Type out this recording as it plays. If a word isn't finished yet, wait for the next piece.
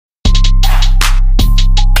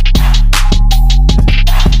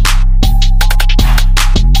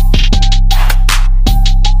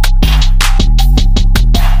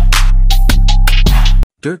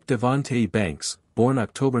Durk Devontay Banks, born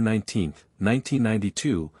October 19,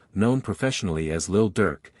 1992, known professionally as Lil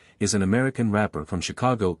Durk, is an American rapper from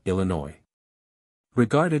Chicago, Illinois.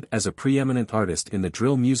 Regarded as a preeminent artist in the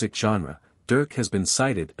drill music genre, Durk has been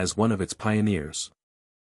cited as one of its pioneers.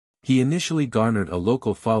 He initially garnered a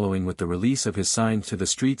local following with the release of his Signed to the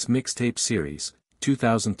Streets mixtape series,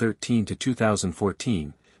 2013 to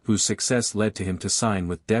 2014, whose success led to him to sign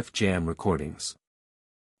with Def Jam Recordings.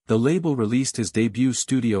 The label released his debut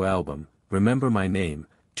studio album, Remember My Name,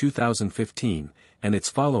 2015, and its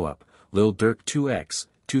follow-up, Lil Durk 2X,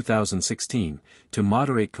 2016, to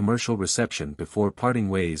moderate commercial reception before parting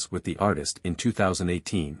ways with the artist in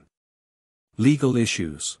 2018. Legal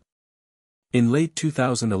issues. In late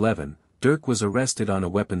 2011, Durk was arrested on a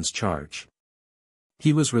weapons charge.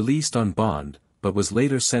 He was released on bond, but was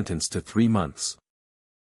later sentenced to 3 months.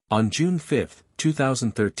 On June 5,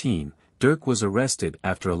 2013, Durk was arrested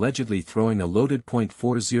after allegedly throwing a loaded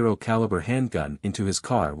 .40 caliber handgun into his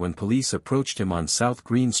car when police approached him on South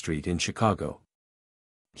Green Street in Chicago.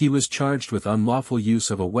 He was charged with unlawful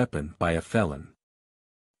use of a weapon by a felon.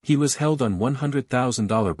 He was held on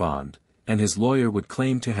 $100,000 bond, and his lawyer would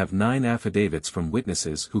claim to have 9 affidavits from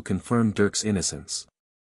witnesses who confirmed Durk's innocence.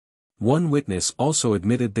 One witness also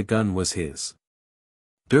admitted the gun was his.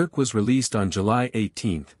 Durk was released on July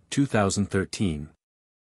 18, 2013.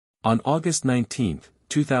 On August 19,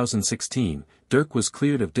 2016, Durk was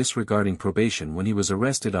cleared of disregarding probation when he was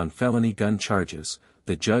arrested on felony gun charges.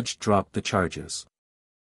 The judge dropped the charges.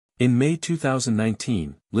 In May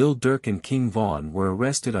 2019, Lil Durk and King Von were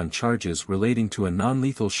arrested on charges relating to a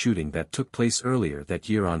non-lethal shooting that took place earlier that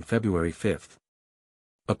year on February 5.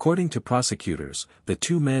 According to prosecutors, the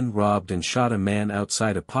two men robbed and shot a man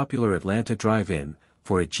outside a popular Atlanta drive-in,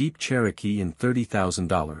 for a Jeep Cherokee and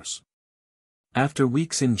 $30,000. After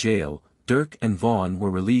weeks in jail, Durk and Vaughn were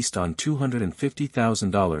released on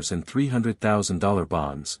 $250,000 and $300,000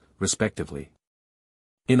 bonds, respectively.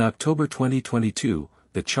 In October 2022,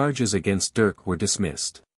 the charges against Durk were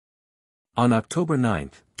dismissed. On October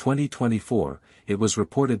 9, 2024, it was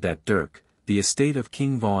reported that Durk, the estate of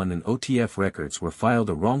King Von and OTF Records were filed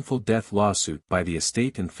a wrongful death lawsuit by the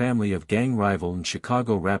estate and family of gang rival and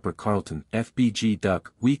Chicago rapper Carlton FBG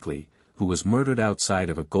Duck Weekly, who was murdered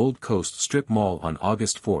outside of a Gold Coast strip mall on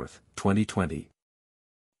August 4, 2020.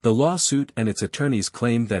 The lawsuit and its attorneys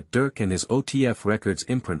claimed that Durk and his OTF Records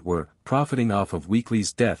imprint were profiting off of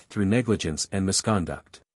Weekly's death through negligence and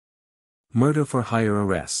misconduct. Murder for hire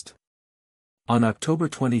arrest. On October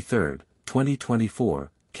 23,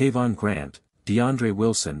 2024, Kayvon Grant, DeAndre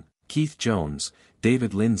Wilson, Keith Jones,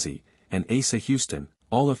 David Lindsay, and Asa Houston,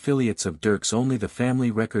 all affiliates of Durk's Only the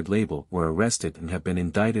Family record label, were arrested and have been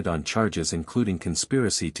indicted on charges including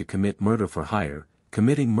conspiracy to commit murder for hire,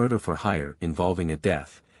 committing murder for hire involving a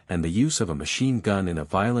death, and the use of a machine gun in a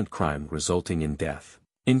violent crime resulting in death,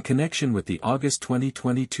 in connection with the August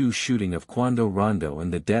 2022 shooting of Quando Rondo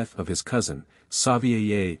and the death of his cousin,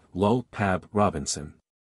 Xavier Lul Pab Robinson.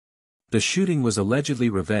 The shooting was allegedly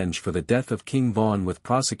revenge for the death of King Von, with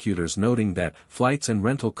prosecutors noting that flights and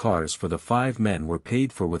rental cars for the 5 men were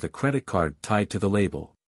paid for with a credit card tied to the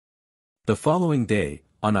label. The following day,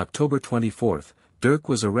 on October 24, Durk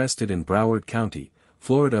was arrested in Broward County,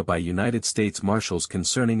 Florida by United States Marshals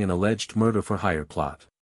concerning an alleged murder for hire plot.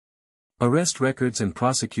 Arrest records and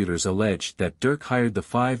prosecutors alleged that Durk hired the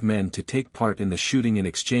 5 men to take part in the shooting in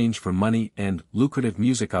exchange for money and lucrative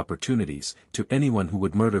music opportunities to anyone who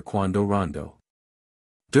would murder Quando Rondo.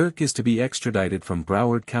 Durk is to be extradited from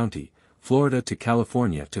Broward County, Florida to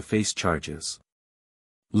California to face charges.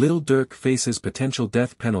 Lil Durk faces potential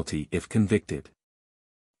death penalty if convicted.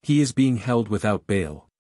 He is being held without bail.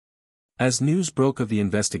 As news broke of the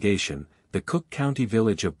investigation, the Cook County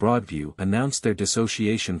village of Broadview announced their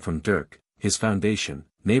dissociation from Durk, his foundation,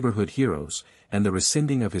 Neighborhood Heroes, and the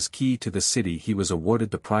rescinding of his key to the city he was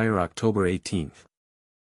awarded the prior October 18.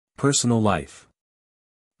 Personal life.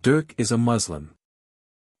 Durk is a Muslim.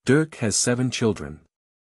 Durk has 7 children.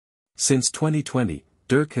 Since 2020,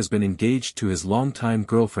 Durk has been engaged to his longtime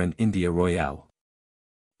girlfriend India Royale.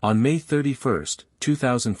 On May 31,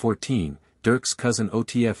 2014, Durk's cousin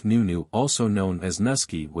OTF Nunu, also known as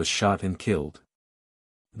Nusky, was shot and killed.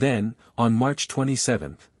 Then, on March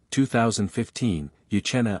 27, 2015,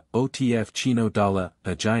 Uchenna OTF Chino Dalla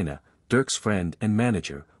Agina, Durk's friend and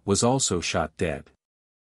manager, was also shot dead.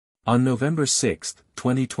 On November 6,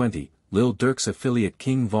 2020, Lil Durk's affiliate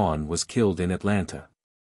King Von was killed in Atlanta.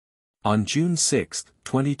 On June 6,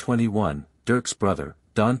 2021, Durk's brother,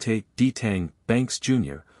 Dante D-Tang Banks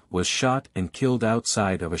Jr., was shot and killed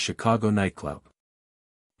outside of a Chicago nightclub.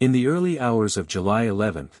 In the early hours of July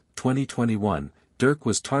 11, 2021, Durk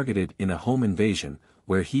was targeted in a home invasion,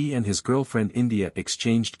 where he and his girlfriend India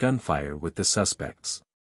exchanged gunfire with the suspects.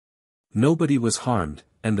 Nobody was harmed,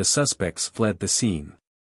 and the suspects fled the scene.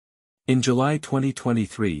 In July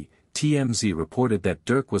 2023, TMZ reported that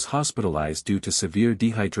Durk was hospitalized due to severe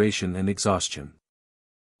dehydration and exhaustion.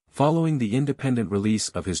 Following the independent release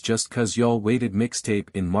of his Just 'Cause Y'all Waited mixtape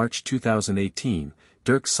in March 2018,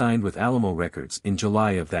 Durk signed with Alamo Records in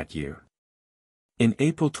July of that year. In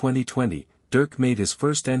April 2020, Durk made his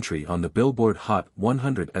first entry on the Billboard Hot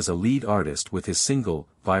 100 as a lead artist with his single,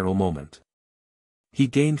 Viral Moment. He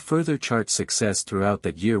gained further chart success throughout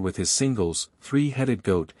that year with his singles, Three-Headed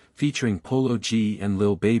Goat, featuring Polo G and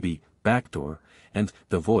Lil Baby, Backdoor, and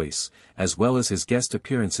The Voice, as well as his guest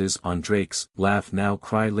appearances on Drake's Laugh Now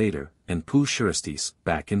Cry Later, and Pooh Shiresty's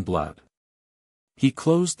Back in Blood. He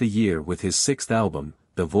closed the year with his sixth album,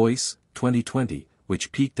 The Voice, 2020,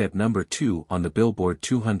 which peaked at number 2 on the Billboard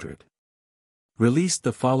 200. Released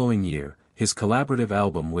the following year, his collaborative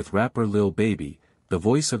album with rapper Lil Baby, The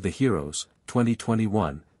Voice of the Heroes,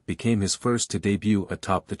 2021, became his first to debut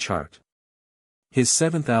atop the chart. His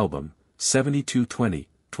seventh album, 7220,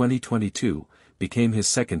 2022, became his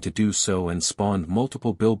second to do so and spawned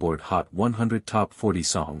multiple Billboard Hot 100 Top 40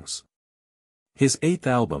 songs. His eighth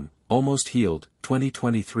album, Almost Healed,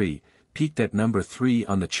 2023, peaked at number 3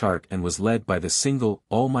 on the chart and was led by the single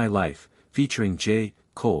All My Life, featuring J.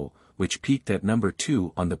 Cole, which peaked at number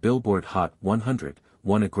 2 on the Billboard Hot 100,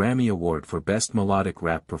 won a Grammy Award for Best Melodic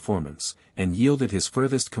Rap Performance, and yielded his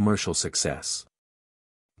furthest commercial success.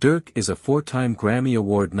 Durk is a 4-time Grammy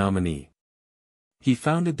Award nominee. He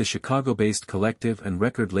founded the Chicago-based collective and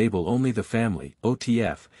record label Only the Family,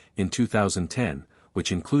 OTF, in 2010,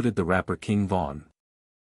 which included the rapper King Von.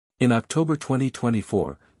 In October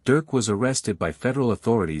 2024, Durk was arrested by federal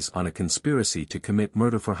authorities on a conspiracy to commit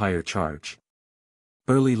murder-for-hire charge.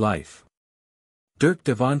 Early life. Durk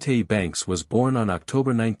Devontay Banks was born on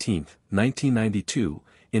October 19, 1992,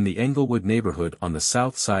 in the Englewood neighborhood on the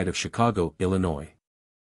south side of Chicago, Illinois.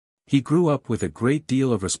 He grew up with a great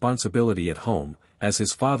deal of responsibility at home, as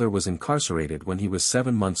his father was incarcerated when he was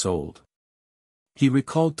 7 months old. He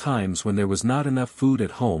recalled times when there was not enough food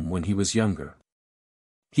at home when he was younger.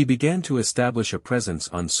 He began to establish a presence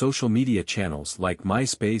on social media channels like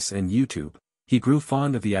MySpace and YouTube. He grew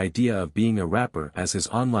fond of the idea of being a rapper as his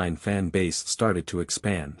online fan base started to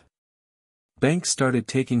expand. Banks started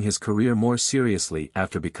taking his career more seriously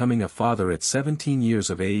after becoming a father at 17 years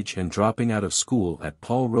of age and dropping out of school at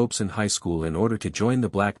Paul Robeson High School in order to join the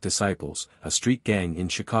Black Disciples, a street gang in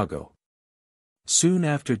Chicago. Soon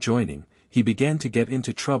after joining, he began to get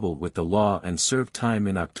into trouble with the law and served time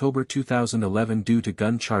in October 2011 due to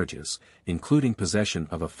gun charges, including possession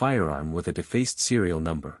of a firearm with a defaced serial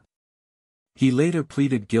number. He later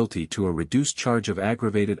pleaded guilty to a reduced charge of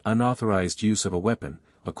aggravated unauthorized use of a weapon,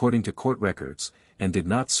 according to court records, and did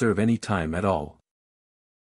not serve any time at all.